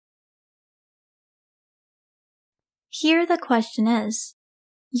Here the question is,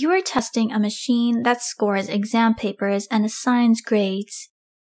 you are testing a machine that scores exam papers and assigns grades.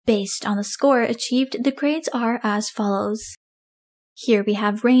 Based on the score achieved, the grades are as follows. Here we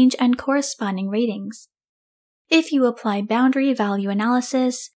have range and corresponding ratings. If you apply boundary value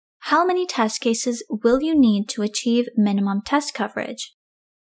analysis, how many test cases will you need to achieve minimum test coverage?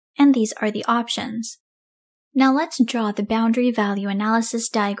 And these are the options. Now let's draw the boundary value analysis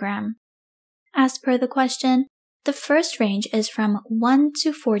diagram. As per the question, the first range is from 1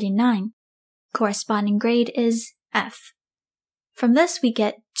 to 49. Corresponding grade is F. From this we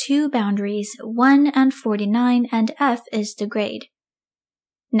get two boundaries, 1 and 49, and F is the grade.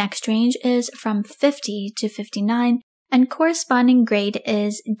 Next range is from 50 to 59, and corresponding grade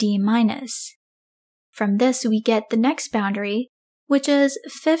is D-. From this we get the next boundary, which is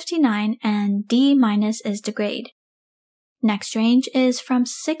 59, and D- is the grade. Next range is from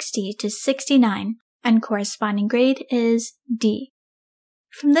 60 to 69, and corresponding grade is D.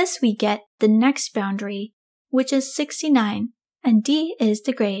 From this we get the next boundary, which is 69, and D is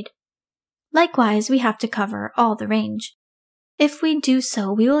the grade. Likewise, we have to cover all the range. If we do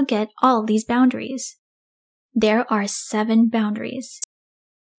so, we will get all these boundaries. There are 7 boundaries.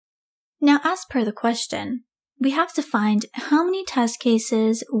 Now, as per the question, we have to find how many test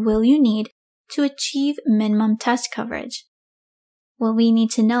cases will you need to achieve minimum test coverage. What we need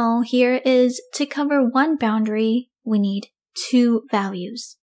to know here is to cover one boundary, we need 2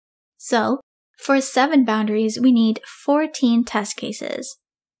 values. So, for 7 boundaries, we need 14 test cases.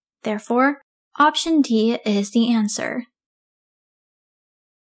 Therefore, option D is the answer.